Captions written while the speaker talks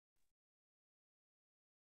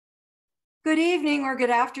Good evening or good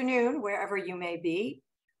afternoon, wherever you may be.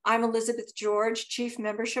 I'm Elizabeth George, Chief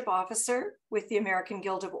Membership Officer with the American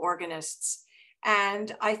Guild of Organists,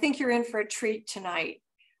 and I think you're in for a treat tonight.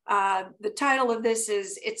 The title of this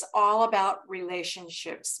is It's All About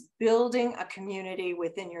Relationships, Building a Community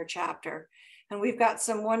Within Your Chapter. And we've got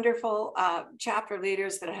some wonderful chapter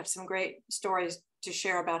leaders that have some great stories to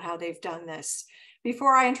share about how they've done this.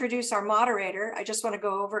 Before I introduce our moderator, I just want to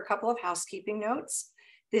go over a couple of housekeeping notes.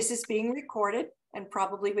 This is being recorded, and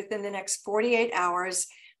probably within the next 48 hours,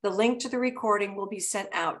 the link to the recording will be sent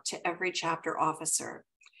out to every chapter officer.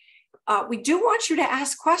 We do want you to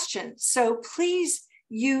ask questions, so please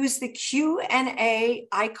use the Q&A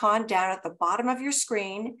icon down at the bottom of your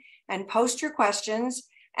screen and post your questions.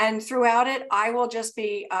 And throughout it, I will just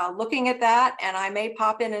be looking at that, and I may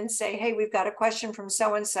pop in and say, hey, we've got a question from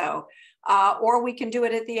so-and-so, or we can do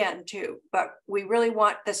it at the end too. But we really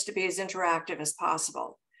want this to be as interactive as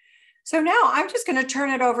possible. So now I'm just going to turn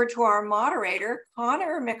it over to our moderator,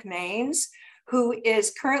 Connor McMains, who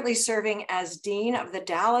is currently serving as Dean of the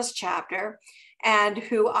Dallas chapter, and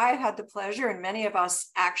who I've had the pleasure, and many of us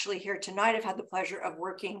actually here tonight have had the pleasure of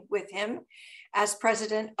working with him as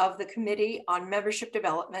president of the Committee on Membership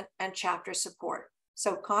Development and Chapter Support.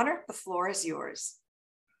 So Connor, the floor is yours.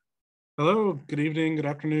 Hello, good evening, good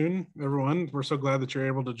afternoon, everyone. We're so glad that you're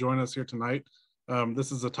able to join us here tonight.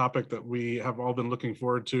 This is a topic that we have all been looking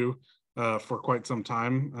forward to for quite some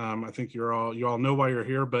time. I think you all know why you're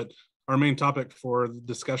here, but our main topic for the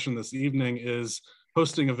discussion this evening is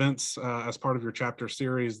hosting events as part of your chapter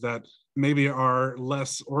series that maybe are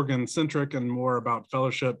less organ-centric and more about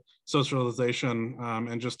fellowship, socialization,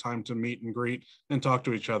 and just time to meet and greet and talk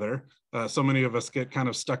to each other. So many of us get kind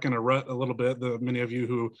of stuck in a rut a little bit. Many of you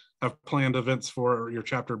who have planned events for your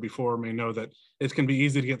chapter before may know that it can be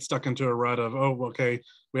easy to get stuck into a rut of, oh, okay,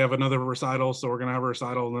 we have another recital, so we're gonna have a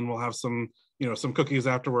recital, and then we'll have some cookies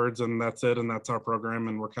afterwards, and that's it, and that's our program,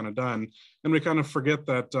 and we're kind of done. And we kind of forget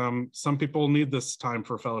that some people need this time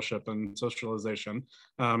for fellowship and socialization,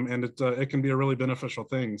 and it can be a really beneficial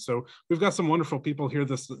thing. So we've got some wonderful people here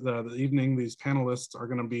this evening. These panelists are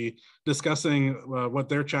going to be discussing what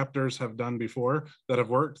their chapters have done before, that have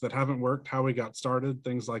worked, that haven't worked, how we got started,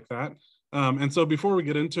 things like that. And so before we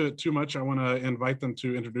get into it too much, I want to invite them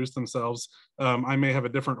to introduce themselves. I may have a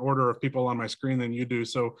different order of people on my screen than you do,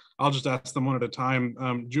 so I'll just ask them one at a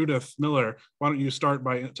time. Judith Miller, why don't you start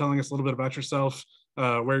by telling us a little bit about yourself,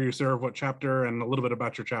 where you serve, what chapter, and a little bit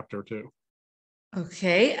about your chapter too.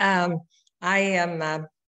 Okay, I am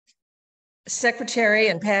secretary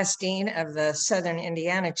and past dean of the Southern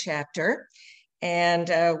Indiana chapter, and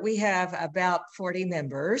we have about 40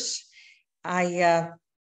 members. I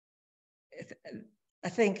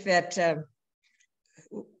think that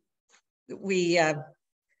we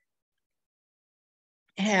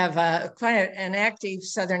have quite an active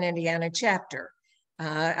Southern Indiana chapter.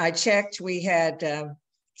 I checked, we had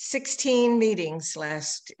 16 meetings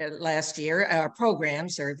last year,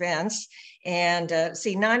 programs or events, and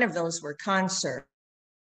 9 of those were concerts.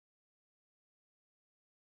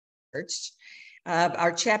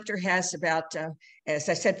 Our chapter has about, as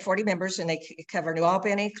I said, 40 members, and they cover New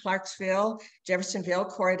Albany, Clarksville, Jeffersonville,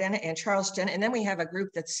 Corydon, and Charleston. And then we have a group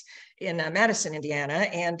that's in Madison, Indiana,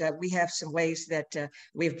 and we have some ways that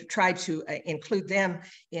we've tried to include them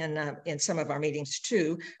in some of our meetings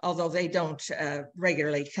too, although they don't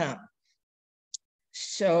regularly come.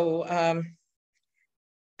 So,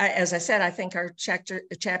 as I said, I think our chapter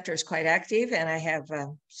is quite active, and I have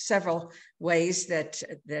several ways that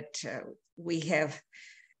we have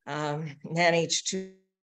managed to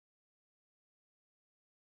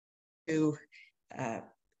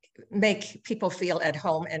make people feel at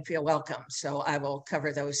home and feel welcome. So I will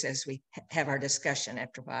cover those as we have our discussion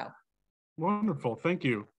after a while. Wonderful, thank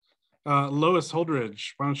you. Lois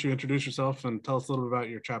Holdridge, why don't you introduce yourself and tell us a little bit about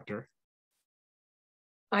your chapter?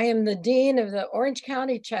 I am the dean of the Orange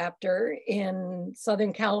County chapter in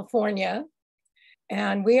Southern California.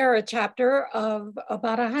 And we are a chapter of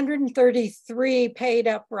about 133 paid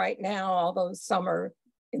up right now, although some are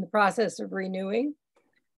in the process of renewing.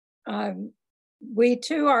 We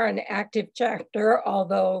too are an active chapter,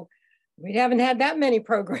 although we haven't had that many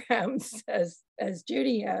programs as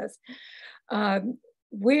Judy has.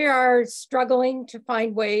 We are struggling to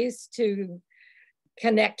find ways to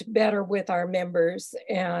connect better with our members.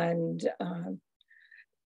 And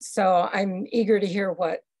so I'm eager to hear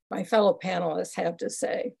what my fellow panelists have to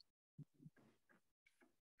say.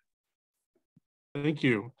 Thank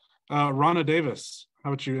you. Ronna Davis, how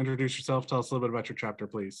about you introduce yourself? Tell us a little bit about your chapter,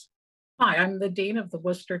 please. Hi, I'm the dean of the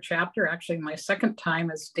Worcester chapter. Actually, my second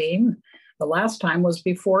time as dean. The last time was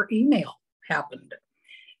before email happened.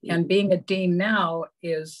 And being a dean now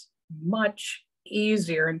is much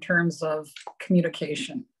easier in terms of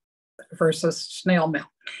communication versus snail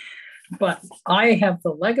mail. But I have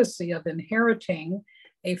the legacy of inheriting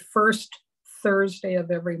a first Thursday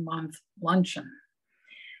of every month luncheon.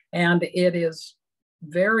 And it is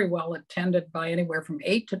very well attended by anywhere from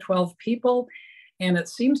 8 to 12 people. And it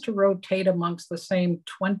seems to rotate amongst the same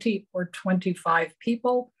 20 or 25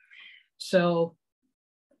 people. So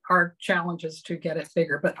our challenge is to get it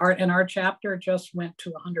bigger. But our chapter just went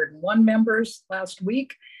to 101 members last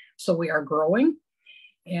week. So we are growing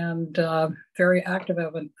and very active. I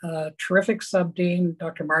have a terrific sub-dean,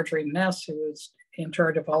 Dr. Marjorie Ness, who is in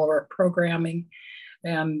charge of all of our programming.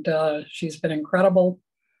 And she's been incredible.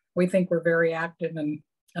 We think we're very active and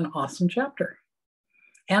an awesome chapter.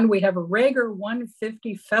 And we have a Rager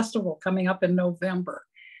 150 Festival coming up in November.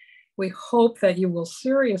 We hope that you will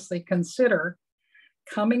seriously consider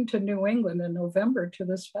coming to New England in November to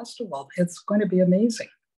this festival. It's going to be amazing.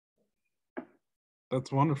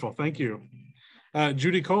 That's wonderful. Thank you.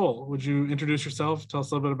 Judy Cole, would you introduce yourself? Tell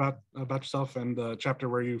us a little bit about yourself and the chapter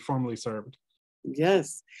where you formerly served.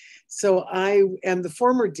 Yes. So I am the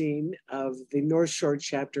former dean of the North Shore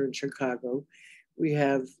chapter in Chicago. We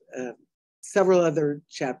have several other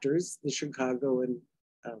chapters, the Chicago and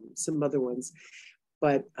some other ones,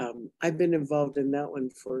 but I've been involved in that one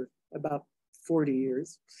for about 40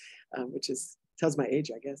 years, which tells my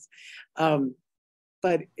age, I guess.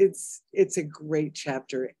 But it's a great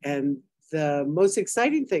chapter. And the most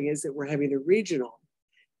exciting thing is that we're having a regional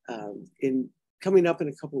coming up in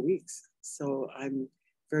a couple of weeks. So I'm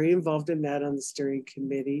very involved in that on the steering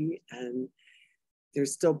committee, and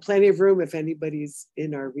there's still plenty of room if anybody's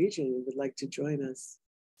in our region and would like to join us.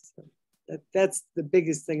 So that's the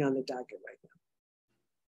biggest thing on the docket right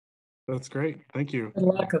now. That's great. Thank you. Good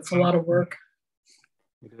luck. It's a lot of work.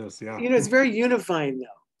 It is, yeah. You know, it's very unifying though.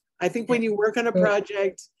 I think when you work on a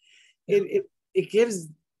project, it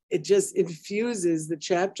just infuses the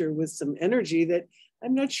chapter with some energy that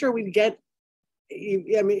I'm not sure we'd get,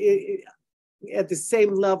 I mean, at the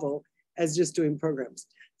same level as just doing programs.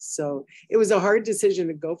 So it was a hard decision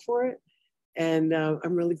to go for it. And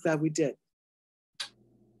I'm really glad we did.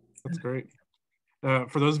 That's great.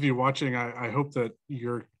 For those of you watching, I hope that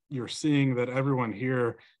you're seeing that everyone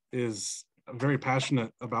here is very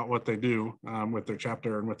passionate about what they do with their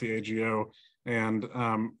chapter and with the AGO. And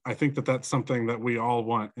I think that that's something that we all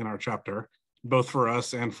want in our chapter, both for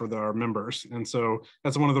us and for our members. And so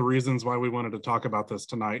that's one of the reasons why we wanted to talk about this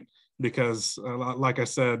tonight, because like I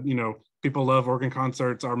said, you know, people love organ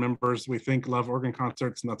concerts, our members, we think love organ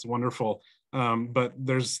concerts, and that's wonderful. But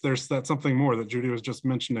there's that something more that Judy was just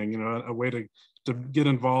mentioning, you know, a way to get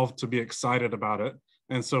involved, to be excited about it.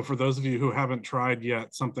 And so for those of you who haven't tried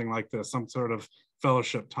yet something like this, some sort of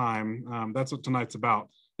fellowship time, that's what tonight's about,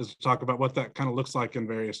 is to talk about what that kind of looks like in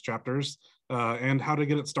various chapters and how to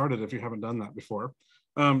get it started if you haven't done that before.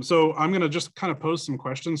 So I'm going to just kind of pose some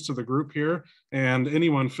questions to the group here, and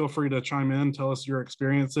anyone feel free to chime in, tell us your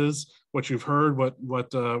experiences, what you've heard, what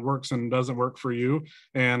works and doesn't work for you.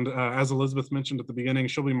 And as Elizabeth mentioned at the beginning,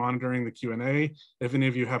 she'll be monitoring the Q&A. If any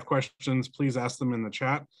of you have questions, please ask them in the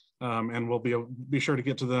chat, and we'll be sure to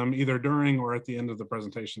get to them either during or at the end of the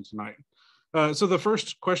presentation tonight. So the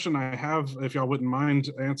first question I have, if y'all wouldn't mind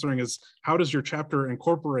answering, is how does your chapter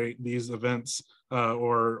incorporate these events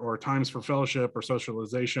or times for fellowship or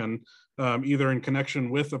socialization, either in connection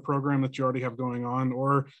with a program that you already have going on,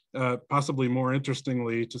 or possibly more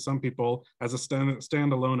interestingly to some people as a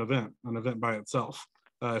standalone event, an event by itself?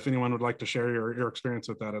 If anyone would like to share your experience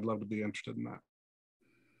with that, I'd love to be interested in that.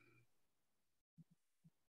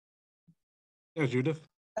 Yeah, Judith.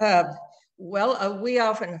 Well, we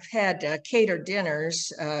often have had catered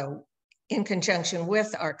dinners in conjunction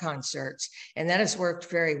with our concerts, and that has worked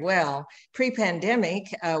very well. Pre-pandemic,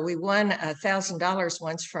 we won $1,000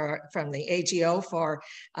 once from the AGO for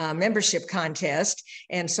a membership contest,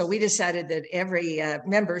 and so we decided that every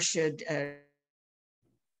member should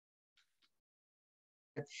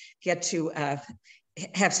get to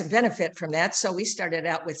have some benefit from that. So we started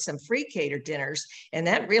out with some free catered dinners, and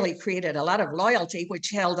that really created a lot of loyalty,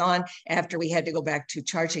 which held on after we had to go back to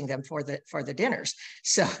charging them for the dinners.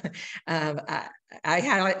 So I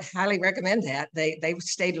highly recommend that. They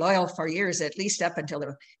stayed loyal for years, at least up until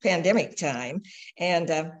the pandemic time.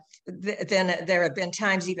 And then there have been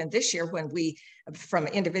times even this year when we, from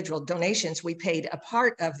individual donations, we paid a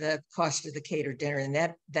part of the cost of the catered dinner,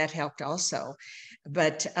 and that helped also.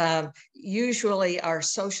 But usually our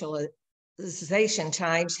socialization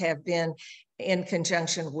times have been in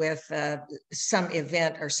conjunction with some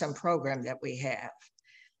event or some program that we have.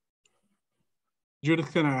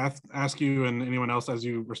 Judith, can I ask you and anyone else as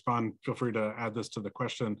you respond, feel free to add this to the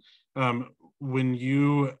question. When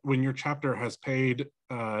your chapter has paid,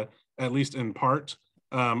 at least in part,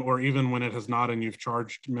 or even when it has not and you've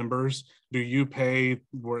charged members, do you pay,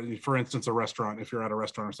 for instance, a restaurant, if you're at a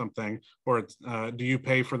restaurant or something, or do you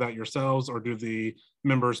pay for that yourselves, or do the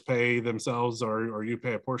members pay themselves, or you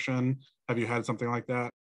pay a portion? Have you had something like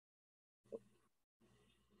that?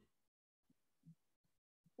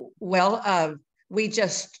 Well, we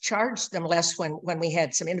just charged them less when we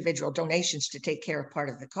had some individual donations to take care of part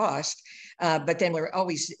of the cost. But then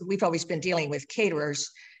we've always been dealing with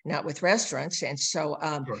caterers, not with restaurants. And so,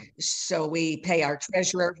 Sure. so we pay our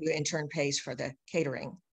treasurer, who in turn pays for the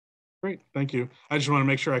catering. Great, thank you. I just want to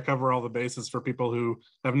make sure I cover all the bases for people who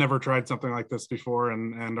have never tried something like this before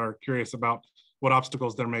and are curious about what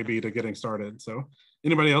obstacles there may be to getting started. So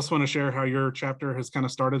anybody else want to share how your chapter has kind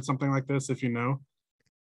of started something like this, if you know?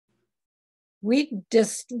 We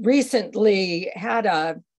just recently had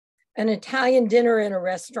an Italian dinner in a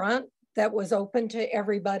restaurant that was open to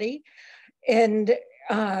everybody. And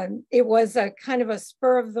it was a kind of a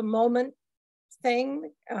spur of the moment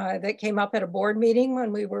thing that came up at a board meeting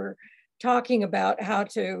when we were talking about how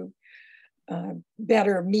to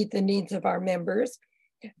better meet the needs of our members.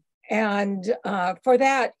 And for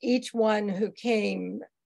that, each one who came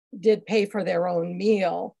did pay for their own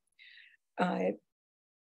meal.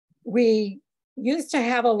 We used to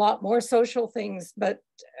have a lot more social things, but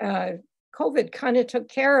COVID kind of took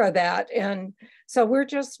care of that. And so we're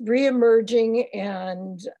just re-emerging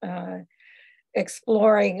and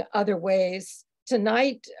exploring other ways.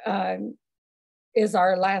 Tonight is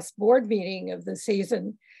our last board meeting of the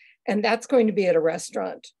season, and that's going to be at a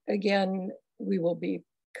restaurant. Again, we will be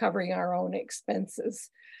covering our own expenses.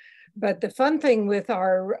 But the fun thing with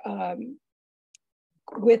our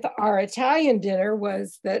Italian dinner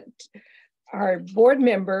was that our board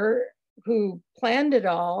member who planned it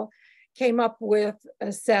all came up with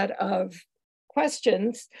a set of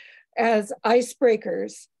questions as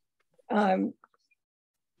icebreakers. I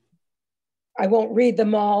won't read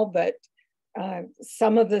them all, but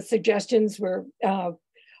some of the suggestions were,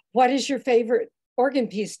 what is your favorite organ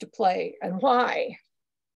piece to play and why?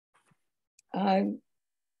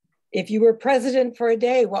 If you were president for a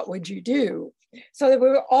day, what would you do? So that we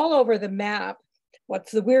were all over the map.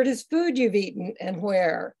 What's the weirdest food you've eaten and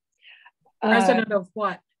where? President of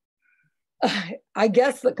what? I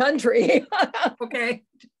guess the country. Okay,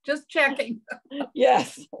 just checking.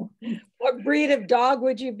 Yes. What breed of dog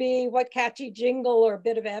would you be? What catchy jingle or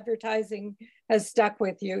bit of advertising has stuck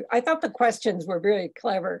with you? I thought the questions were very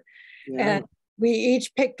clever. Yeah. And we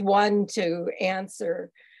each picked one to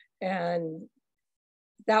answer. And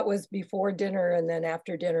that was before dinner. And then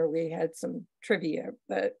after dinner, we had some trivia.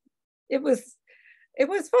 But it was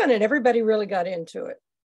fun and everybody really got into it.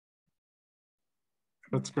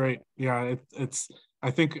 That's great. Yeah,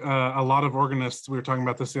 I think a lot of organists, we were talking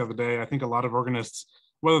about this the other day, I think a lot of organists,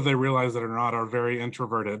 whether they realize it or not, are very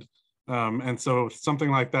introverted. And so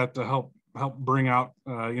something like that to help bring out,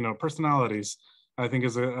 personalities, I think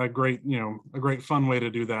is a great fun way to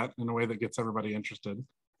do that in a way that gets everybody interested.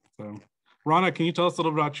 So Rana, can you tell us a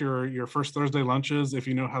little about your first Thursday lunches, if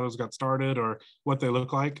you know how those got started or what they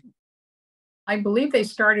look like? I believe they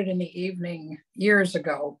started in the evening years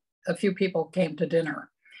ago. A few people came to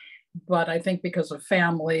dinner, but I think because of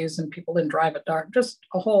families and people didn't drive at dark, just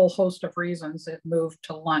a whole host of reasons, it moved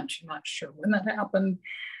to lunch. I'm not sure when that happened,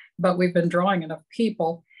 but we've been drawing enough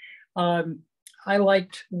people. I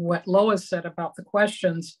liked what Lois said about the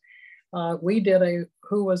questions. We did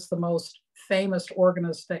who was the most famous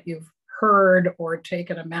organist that you've heard or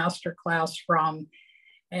taken a master class from?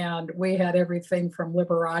 And we had everything from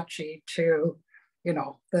Liberace to,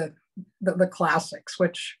 the classics,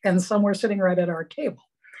 and some were sitting right at our table.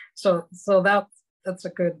 So that's a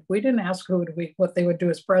good, we didn't ask what they would do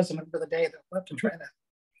as president for the day. We'll have to try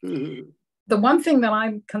that. Mm-hmm. The one thing that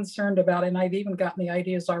I'm concerned about, and I've even gotten the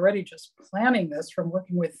ideas already just planning this from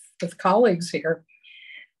working with colleagues here,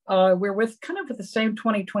 we're with the same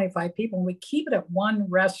 20, 25 people, and we keep it at one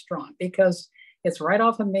restaurant because it's right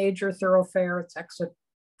off a major thoroughfare. It's exit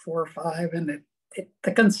 4 or 5, and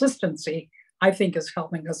the consistency, I think, is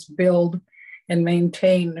helping us build and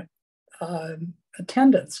maintain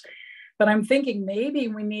attendance. But I'm thinking maybe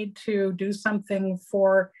we need to do something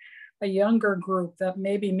for a younger group that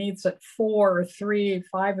maybe meets at 4 or 3,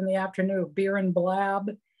 5 in the afternoon, beer and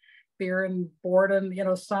blab, beer and boredom,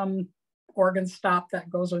 some organ stop that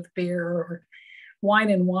goes with beer, or wine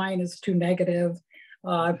and wine is too negative.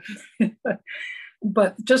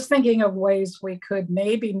 But just thinking of ways we could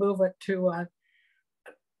maybe move it to a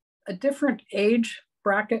different age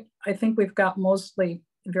bracket, I think we've got mostly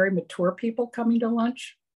very mature people coming to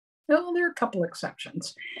lunch. Well, there are a couple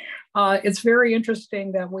exceptions. It's very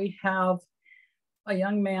interesting that we have a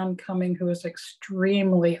young man coming who is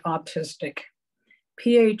extremely autistic,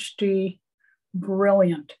 PhD,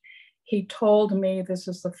 brilliant. He told me this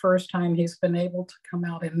is the first time he's been able to come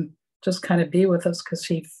out and just kind of be with us because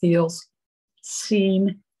he feels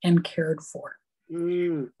seen and cared for.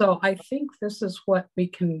 So I think this is what we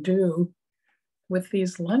can do with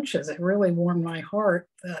these lunches. It really warmed my heart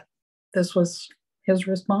that this was his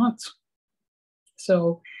response.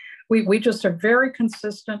 So we just are very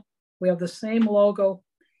consistent. We have the same logo.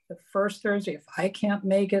 The first Thursday, if I can't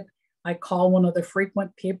make it, I call one of the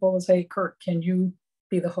frequent people and say, Kurt, can you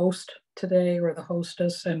be the host today or the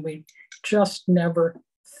hostess? And we just never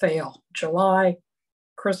fail. July,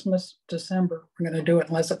 Christmas, December, we're going to do it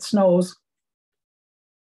unless it snows.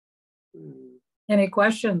 Any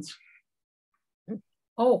questions?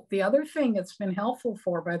 Oh, the other thing it's been helpful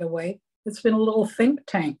for, by the way, it's been a little think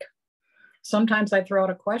tank. Sometimes I throw out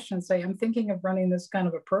a question and say, I'm thinking of running this kind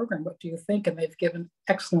of a program. What do you think? And they've given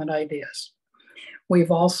excellent ideas.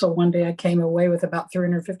 We've also, one day I came away with about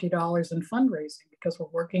 $350 in fundraising because we're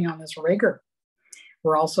working on this rigor.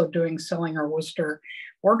 We're also doing selling our Worcester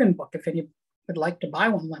organ book. If any would like to buy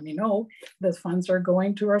one, let me know. The funds are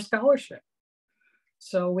going to our scholarship.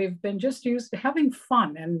 So we've been just used to having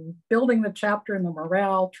fun and building the chapter and the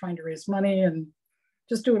morale, trying to raise money and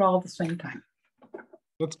just do it all at the same time.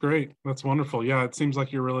 That's great. That's wonderful. Yeah, it seems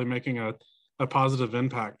like you're really making a positive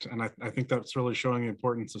impact. And I think that's really showing the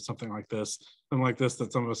importance of something like this that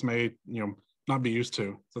some of us may, not be used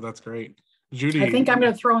to. So that's great. Judy. I think I'm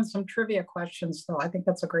going to throw in some trivia questions, though. I think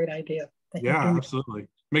that's a great idea. Yeah, absolutely.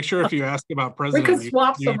 Make sure if you ask about president, we could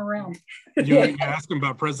swap some around. You ask them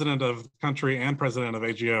about president of country and president of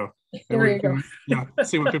AGO. There you go. Yeah,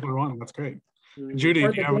 see what people are wanting. That's great. Judy,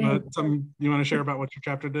 do you have something you want to share about what your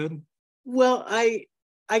chapter did? Well, I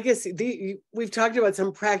guess we've talked about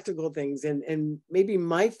some practical things and maybe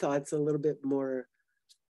my thoughts a little bit more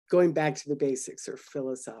going back to the basics or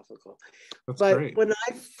philosophical. That's but great. When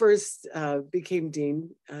I first became dean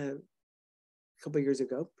a couple of years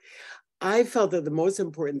ago, I felt that the most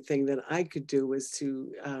important thing that I could do was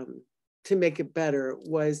to make it better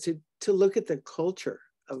was to look at the culture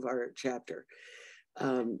of our chapter.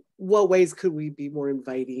 What ways could we be more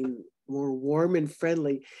inviting, more warm and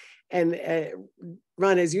friendly? And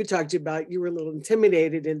Ron, as you talked about, you were a little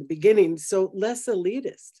intimidated in the beginning, so less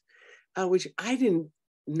elitist, which I didn't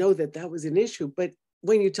know that was an issue. But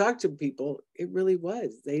when you talk to people, it really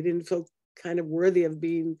was. They didn't feel kind of worthy of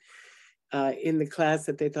being in the class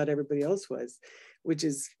that they thought everybody else was, which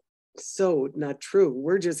is so not true.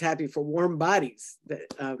 We're just happy for warm bodies.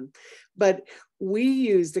 But we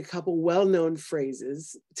used a couple well-known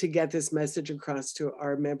phrases to get this message across to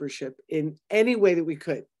our membership in any way that we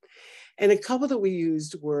could. And a couple that we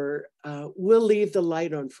used were, we'll leave the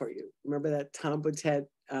light on for you. Remember that Tom Botet,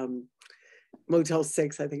 Motel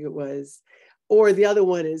 6, I think it was. Or the other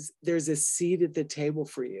one is, there's a seat at the table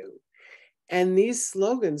for you. And these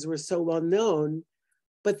slogans were so well known,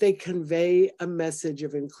 but they convey a message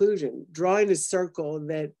of inclusion, drawing a circle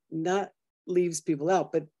that not leaves people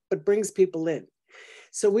out, but brings people in.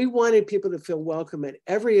 So we wanted people to feel welcome at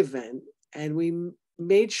every event, and we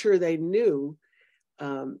made sure they knew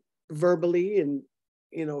verbally and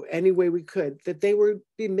any way we could that they would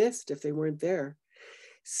be missed if they weren't there.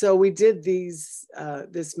 So we did this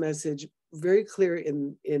message very clear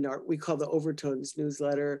in our, we call the Overtones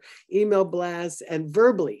newsletter, email blasts, and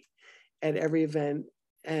verbally at every event.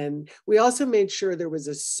 And we also made sure there was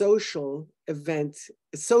a social event,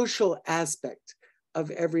 a social aspect of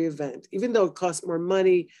every event, even though it cost more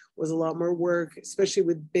money, was a lot more work, especially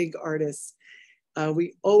with big artists.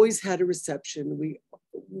 We always had a reception. We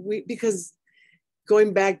because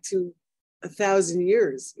going back to 1,000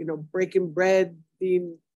 years, breaking bread,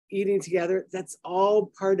 eating together, that's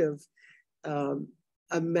all part of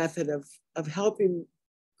a method of helping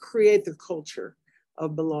create the culture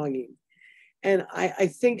of belonging. And I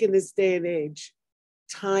think in this day and age,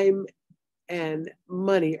 time and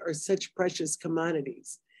money are such precious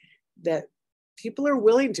commodities that people are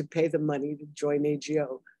willing to pay the money to join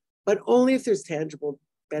AGO, but only if there's tangible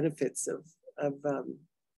benefits of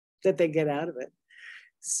that they get out of it.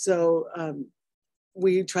 So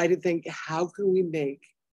we try to think, how can we make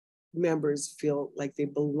members feel like they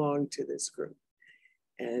belong to this group?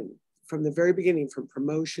 And from the very beginning, from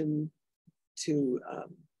promotion to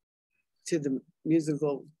the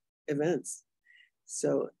musical events.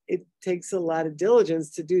 So it takes a lot of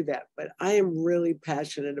diligence to do that, but I am really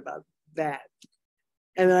passionate about that.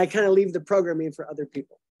 And then I kind of leave the programming for other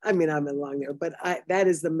people. I mean, I'm along there, but that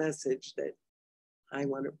is the message that I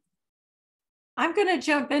want to. I'm going to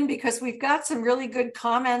jump in because we've got some really good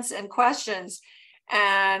comments and questions.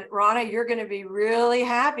 And Rana, you're going to be really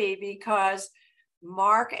happy because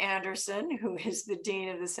Mark Anderson, who is the Dean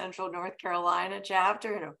of the Central North Carolina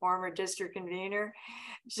chapter and a former district convener,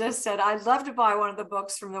 just said, I'd love to buy one of the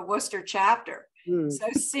books from the Worcester chapter. So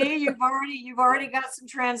see, you've already got some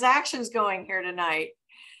transactions going here tonight.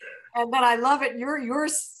 And then I love it. Your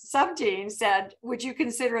sub-dean said, would you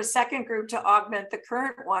consider a second group to augment the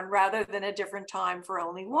current one rather than a different time for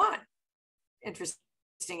only one? Interesting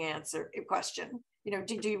question. You know,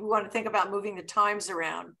 do you want to think about moving the times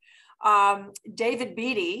around? David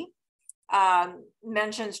Beatty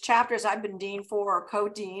mentions chapters I've been dean for or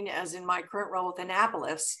co-dean, as in my current role with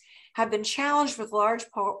Annapolis, have been challenged with large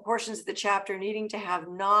portions of the chapter needing to have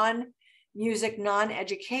non-music,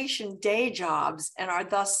 non-education day jobs and are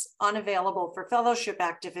thus unavailable for fellowship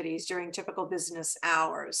activities during typical business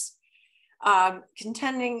hours.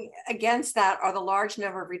 Contending against that are the large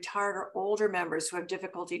number of retired or older members who have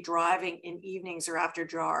difficulty driving in evenings or after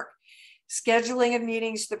dark. Scheduling of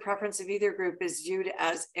meetings to the preference of either group is viewed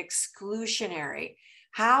as exclusionary.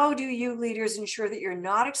 How do you leaders ensure that you're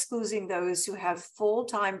not excluding those who have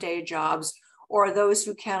full-time day jobs or those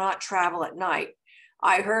who cannot travel at night?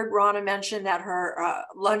 I heard Rana mention that her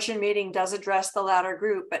luncheon meeting does address the latter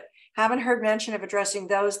group, but haven't heard mention of addressing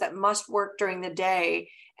those that must work during the day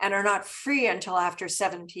and are not free until after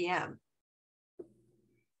 7 p.m.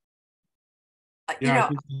 Yeah,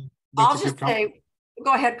 I'll just say,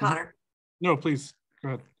 go ahead, Connor. No, please, go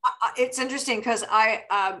ahead. It's interesting because I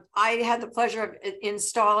had the pleasure of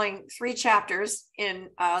installing 3 chapters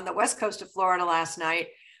on the west coast of Florida last night,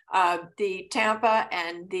 the Tampa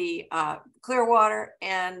and the Clearwater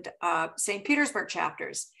and St. Petersburg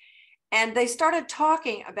chapters. And they started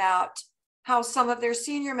talking about how some of their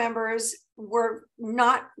senior members were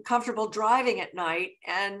not comfortable driving at night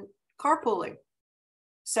and carpooling.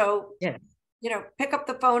 So, yeah, you know, pick up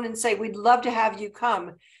the phone and say, we'd love to have you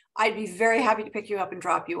come. I'd be very happy to pick you up and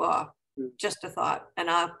drop you off. Just a thought. And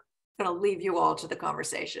I'm going to leave you all to the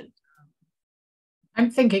conversation. I'm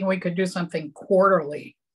thinking we could do something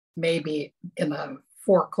quarterly, maybe in the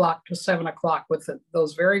 4 o'clock to 7 o'clock with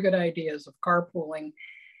those very good ideas of carpooling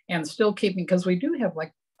and still keeping, because we do have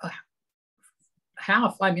like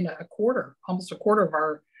almost a quarter of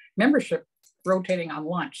our membership rotating on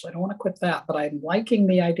lunch. So I don't want to quit that, but I'm liking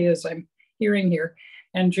the ideas I'm hearing here.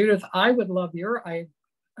 And Judith, I would love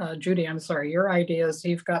Judy, I'm sorry, your ideas.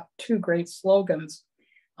 You've got 2 great slogans.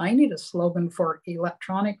 I need a slogan for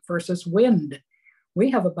electronic versus wind. We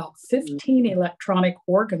have about 15 electronic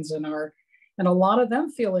organs in and a lot of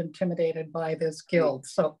them feel intimidated by this guild.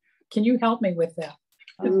 So can you help me with that?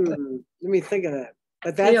 Let me think of that.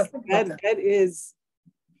 But that is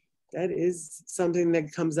something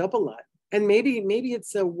that comes up a lot. And maybe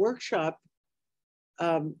it's a workshop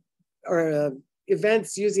or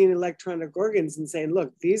events using electronic organs and saying,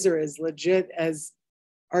 look, these are as legit as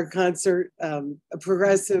our concert,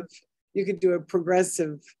 you could do a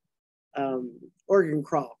progressive organ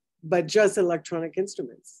crawl, but just electronic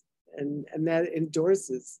instruments, and that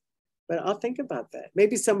endorses. But I'll think about that.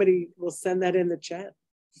 Maybe somebody will send that in the chat.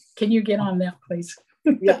 Can you get on that, please?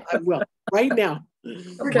 Yeah, I will right now.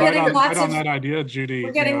 We're getting lots of that idea, Judy.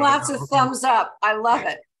 We're getting lots of thumbs up. I love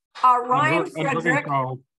it. Ryan Frederick.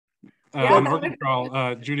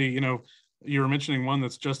 Judy, you know, you were mentioning one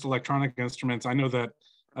that's just electronic instruments. I know that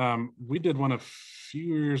we did one a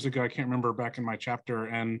few years ago. I can't remember, back in my chapter,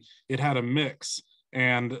 and it had a mix,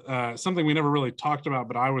 and something we never really talked about,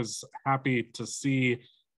 but I was happy to see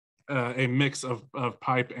a mix of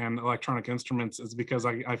pipe and electronic instruments, is because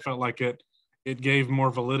I felt like it gave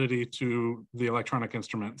more validity to the electronic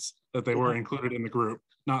instruments, that they were included in the group,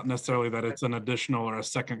 not necessarily that it's an additional or a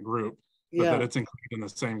second group, but that it's included in the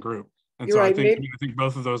same group. And You're so right. I think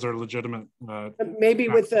both of those are legitimate. Maybe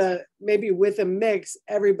with a mix,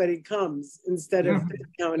 everybody comes instead of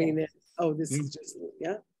counting it. Oh, this is just,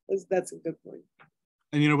 that's a good point.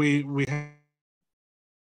 And you know, we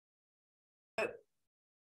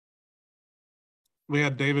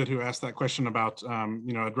had David who asked that question about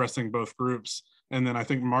you know, addressing both groups, and then I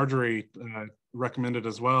think Marjorie recommended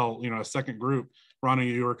as well, you know, a second group. Rana,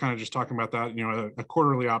 you were kind of just talking about that, you know, a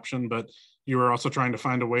quarterly option, but you were also trying to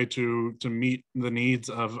find a way to meet the needs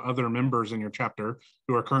of other members in your chapter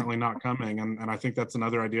who are currently not coming, and I think that's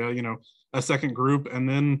another idea, you know, a second group. And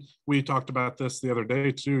then we talked about this the other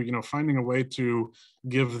day too, you know, finding a way to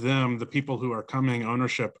give them, the people who are coming,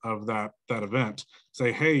 ownership of that event.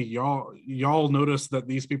 Say, hey, y'all notice that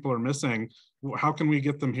these people are missing. How can we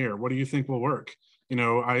get them here? What do you think will work? you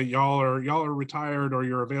know, y'all are retired or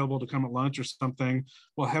you're available to come at lunch or something.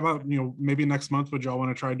 Well, how about, you know, maybe next month, would y'all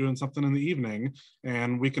want to try doing something in the evening?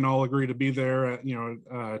 And we can all agree to be there at, you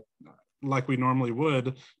know, like we normally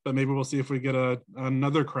would, but maybe we'll see if we get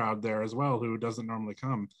another crowd there as well who doesn't normally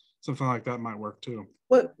come. Something like that might work too.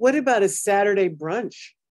 What about a Saturday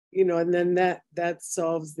brunch? You know, and then that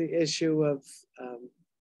solves the issue of,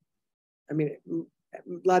 I mean, a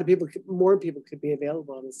lot of people, more people could be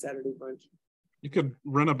available on a Saturday brunch. You could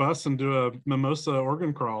rent a bus and do a mimosa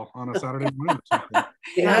organ crawl on a Saturday morning or something.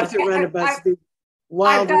 You have to rent a bus.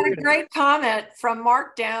 I've got a great comment from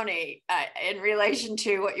Mark Downey in relation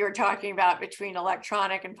to what you were talking about between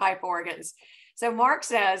electronic and pipe organs. So Mark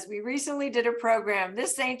says, we recently did a program,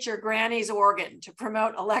 This Ain't Your Granny's Organ, to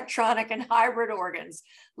promote electronic and hybrid organs.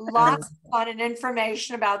 Lots of fun and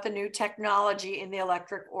information about the new technology in the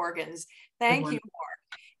electric organs. Thank you, Mark.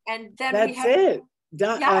 And then that's we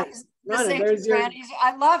have it. Ronna, there's your,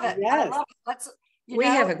 I love it. Yes. I love it. Let's, we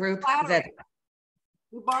have a group that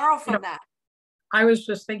we borrow from that. I was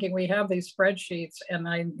just thinking, we have these spreadsheets and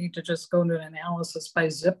I need to just go into an analysis by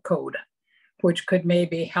zip code, which could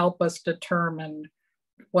maybe help us determine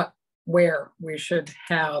where we should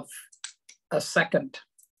have a second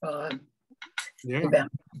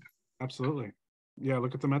event. Absolutely. Yeah,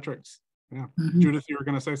 look at the metrics. Yeah. Judith, you were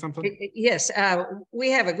going to say something? Yes, we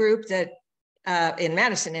have a group that in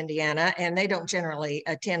Madison, Indiana, and they don't generally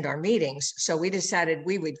attend our meetings. So we decided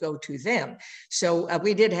we would go to them. So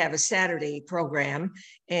we did have a Saturday program.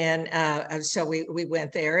 And so we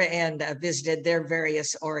went there and visited their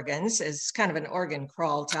various organs. It's kind of an organ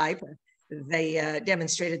crawl type. They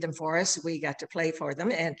demonstrated them for us. We got to play for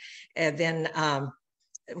them. And then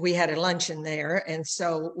we had a luncheon there. And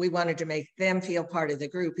so we wanted to make them feel part of the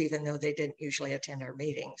group, even though they didn't usually attend our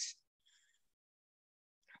meetings.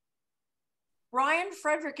 Ryan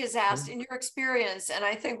Frederick is asked, in your experience, and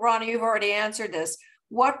I think, Ronna, you've already answered this,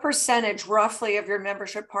 what percentage roughly of your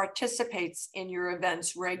membership participates in your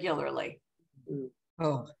events regularly?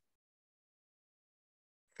 Oh.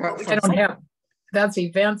 I don't have, that's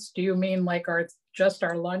events. Do you mean like just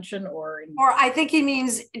our luncheon or? Or I think he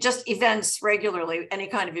means just events regularly, any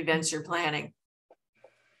kind of events you're planning.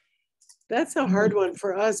 That's a hard one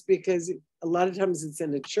for us because a lot of times it's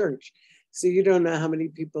in a church. So you don't know how many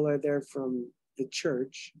people are there from the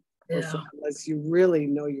church, unless you really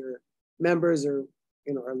know your members or,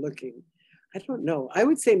 you know, are looking. I don't know. I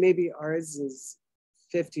would say maybe ours is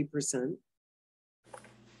 50%.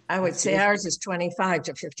 I would say ours is 25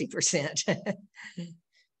 to 50%.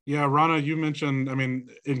 Yeah, Ronna, you mentioned, I mean,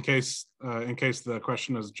 in case the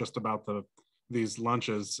question is just about these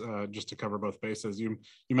lunches, just to cover both bases, you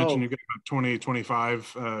mentioned you get about 20,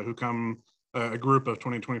 25 who come, a group of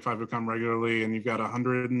 20, 25 who come regularly, and you've got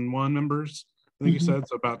 101 members, I think you said,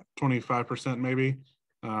 so about 25% maybe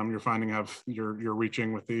you're finding you're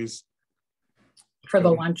reaching with these. For the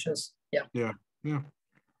lunches, yeah.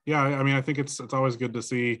 I mean, I think it's always good to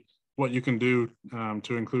see what you can do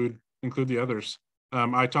to include the others.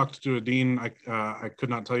 I talked to a dean, I could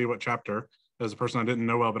not tell you what chapter, as a person I didn't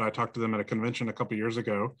know well, but I talked to them at a convention a couple years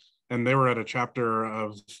ago, and they were at a chapter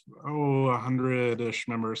of 100-ish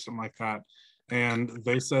members, something like that. And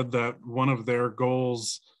they said that one of their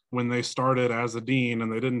goals when they started as a dean,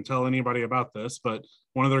 and they didn't tell anybody about this, but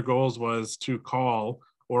one of their goals was to call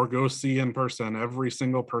or go see in person every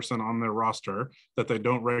single person on their roster that they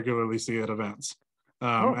don't regularly see at events.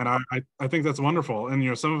 And I think that's wonderful. And, you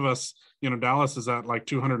know, some of us, you know, Dallas is at like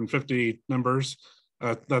 250 members.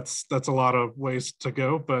 That's a lot of ways to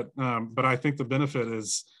go, but I think the benefit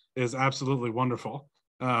is absolutely wonderful.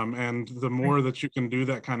 And the more that you can do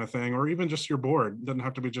that kind of thing, or even just your board, it doesn't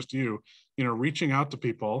have to be just you know, reaching out to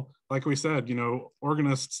people, like we said, you know,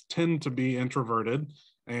 organists tend to be introverted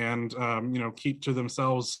and, you know, keep to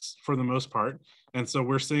themselves for the most part. And so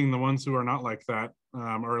we're seeing the ones who are not like that,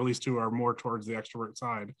 or at least who are more towards the extrovert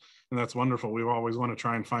side. And that's wonderful. We always want to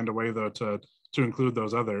try and find a way though, to include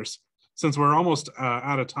those others. Since we're almost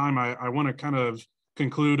out of time, I want to kind of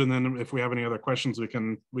conclude, and then if we have any other questions, we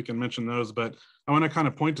can mention those. But I want to kind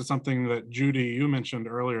of point to something that Judy, you mentioned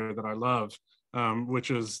earlier that I love,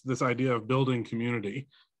 which is this idea of building community,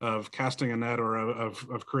 of casting a net, or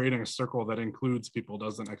of creating a circle that includes people,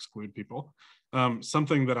 doesn't exclude people.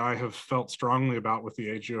 Something that I have felt strongly about with the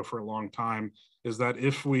AGO for a long time is that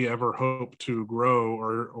if we ever hope to grow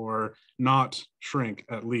or not shrink,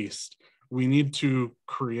 at least, we need to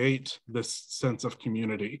create this sense of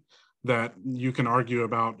community that you can argue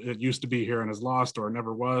about. It used to be here and is lost, or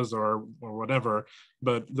never was, or whatever.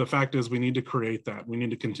 But the fact is, we need to create that. We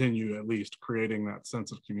need to continue at least creating that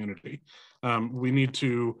sense of community. We need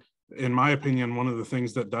to in my opinion, one of the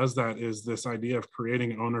things that does that is this idea of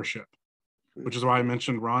creating ownership, which is why I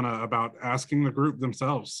mentioned Rana about asking the group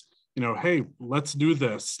themselves, you know, hey, let's do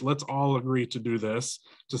this. Let's all agree to do this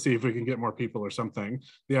to see if we can get more people or something.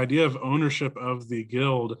 The idea of ownership of the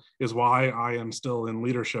guild is why I am still in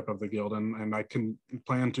leadership of the guild, and I can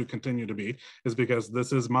plan to continue to be, is because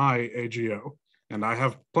this is my AGO. And I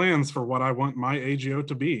have plans for what I want my AGO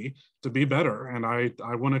to be better. And I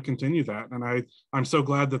want to continue that. And I'm so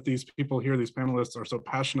glad that these people here, these panelists, are so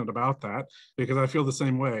passionate about that, because I feel the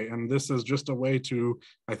same way. And this is just a way to,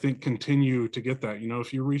 I think, continue to get that. You know,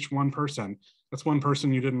 if you reach one person, that's one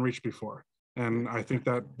person you didn't reach before. And I think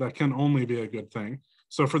that that can only be a good thing.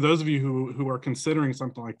 So for those of you who are considering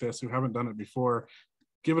something like this, who haven't done it before,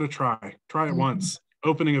 give it a try. Try it once.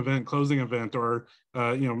 Opening event, closing event, or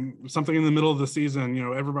you know, something in the middle of the season. You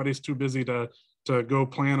know, everybody's too busy to go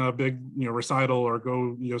plan a big, you know, recital, or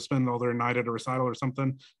go, you know, spend all their night at a recital or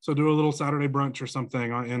something. So do a little Saturday brunch or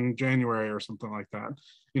something in January or something like that.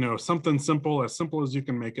 You know, something simple as you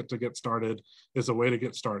can make it to get started is a way to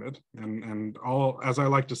get started. And all, as I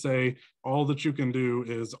like to say, all that you can do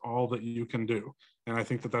is all that you can do. And I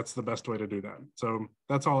think that that's the best way to do that. So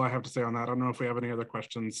that's all I have to say on that. I don't know if we have any other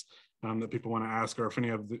questions that people want to ask, or if any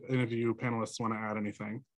of you panelists want to add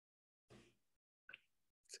anything.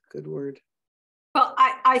 It's a good word. Well,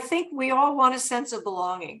 I think we all want a sense of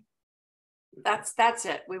belonging. That's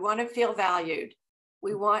it. We want to feel valued.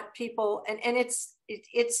 We want people, and it's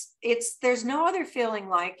there's no other feeling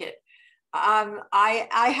like it.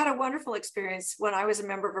 I had a wonderful experience when I was a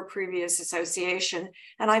member of a previous association,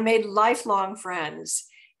 and I made lifelong friends.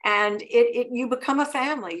 And you become a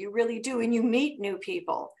family, you really do, and you meet new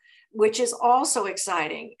people, which is also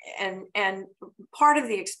exciting. And part of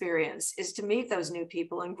the experience is to meet those new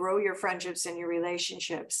people and grow your friendships and your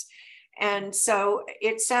relationships. And so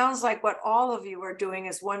it sounds like what all of you are doing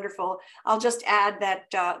is wonderful. I'll just add that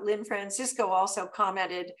Lynn Francisco also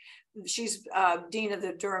commented, she's Dean of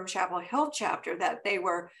the Durham Chapel Hill chapter, that they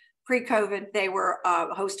were pre-COVID, they were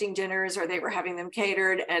hosting dinners, or they were having them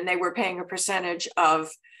catered, and they were paying a percentage of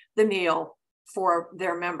the meal for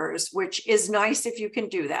their members, which is nice if you can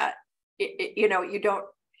do that. You know, you don't,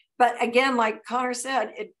 but again, like Connor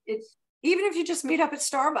said, it's even if you just meet up at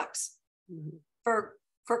Starbucks for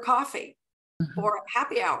coffee or a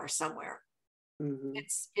happy hour somewhere,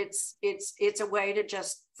 it's a way to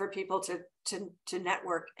just, for people to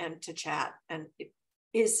network and to chat. And it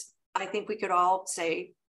is, I think we could all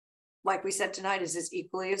say, like we said tonight, is as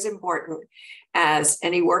equally as important as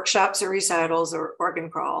any workshops or recitals or organ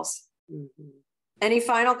crawls. Any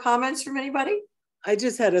final comments from anybody? I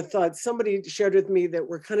just had a thought. Somebody shared with me that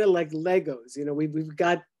we're kind of like Legos. You know, we've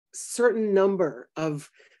got certain number of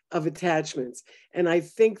attachments, and I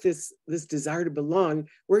think this desire to belong,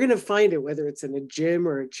 we're going to find it, whether it's in a gym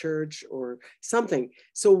or a church or something.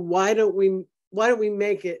 So why don't we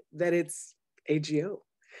make it that it's AGO?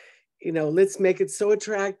 You know, let's make it so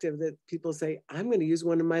attractive that people say, I'm going to use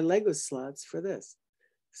one of my Lego slots for this.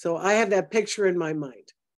 So I have that picture in my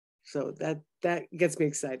mind. So that gets me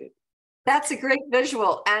excited. That's a great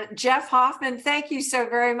visual. And Jeff Hoffman, thank you so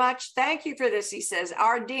very much. Thank you for this. He says,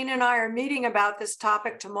 our dean and I are meeting about this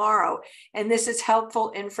topic tomorrow, and this is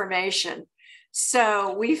helpful information.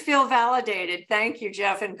 So we feel validated. Thank you,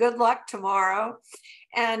 Jeff, and good luck tomorrow.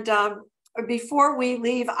 And before we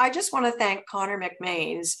leave, I just want to thank Connor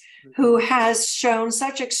McMains, who has shown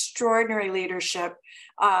such extraordinary leadership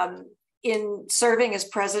in serving as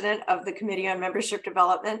president of the Committee on Membership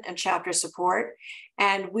Development and Chapter Support.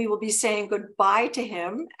 And we will be saying goodbye to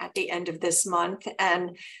him at the end of this month.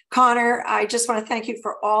 And Connor, I just want to thank you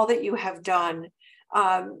for all that you have done.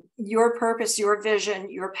 Your purpose, your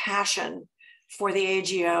vision, your passion for the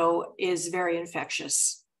AGO is very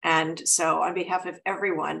infectious. And so on behalf of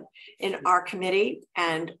everyone in our committee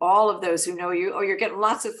and all of those who know you, oh, you're getting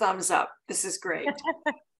lots of thumbs up. This is great.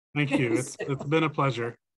 Thank you. It's been a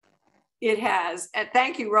pleasure. It has. And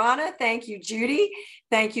thank you, Rana. Thank you, Judy.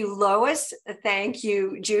 Thank you, Lois. Thank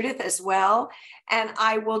you, Judith, as well. And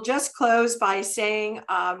I will just close by saying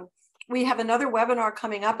we have another webinar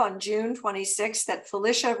coming up on June 26th that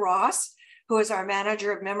Felicia Ross, who is our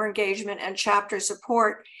manager of member engagement and chapter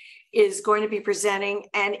support, is going to be presenting.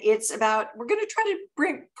 And it's about, we're going to try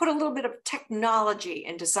to put a little bit of technology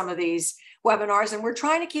into some of these webinars, and we're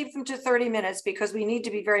trying to keep them to 30 minutes because we need to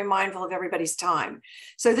be very mindful of everybody's time.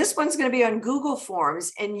 So this one's going to be on Google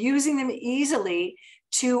Forms and using them easily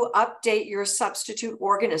to update your substitute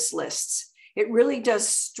organist lists. It really does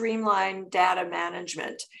streamline data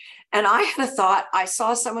management. And I had a thought, I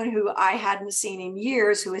saw someone who I hadn't seen in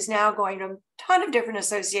years who is now going to ton of different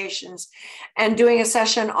associations and doing a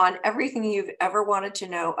session on everything you've ever wanted to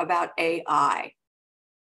know about AI.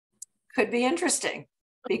 Could be interesting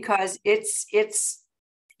because it's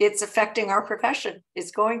affecting our profession.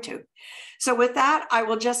 It's going to. So with that, I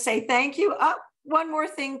will just say thank you. One more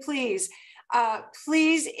thing, please.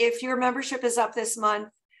 Please, if your membership is up this month,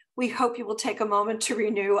 we hope you will take a moment to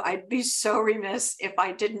renew. I'd be so remiss if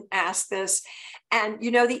I didn't ask this. And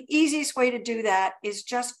you know, the easiest way to do that is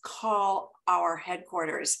just call our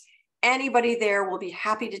headquarters. Anybody there will be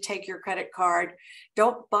happy to take your credit card.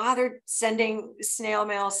 Don't bother sending snail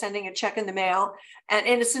mail, sending a check in the mail. And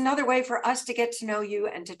it's another way for us to get to know you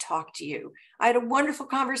and to talk to you. I had a wonderful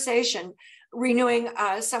conversation renewing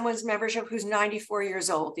someone's membership who's 94 years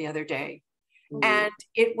old the other day. And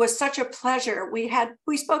it was such a pleasure.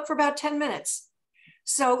 We spoke for about 10 minutes.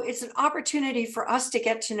 So it's an opportunity for us to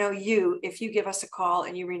get to know you if you give us a call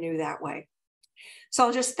and you renew that way. So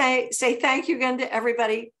I'll just say thank you again to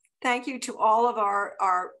everybody. Thank you to all of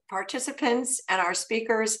our participants and our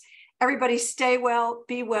speakers. Everybody stay well,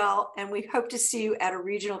 be well, and we hope to see you at a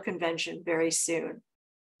regional convention very soon.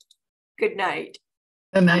 Good night.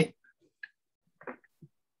 Good night.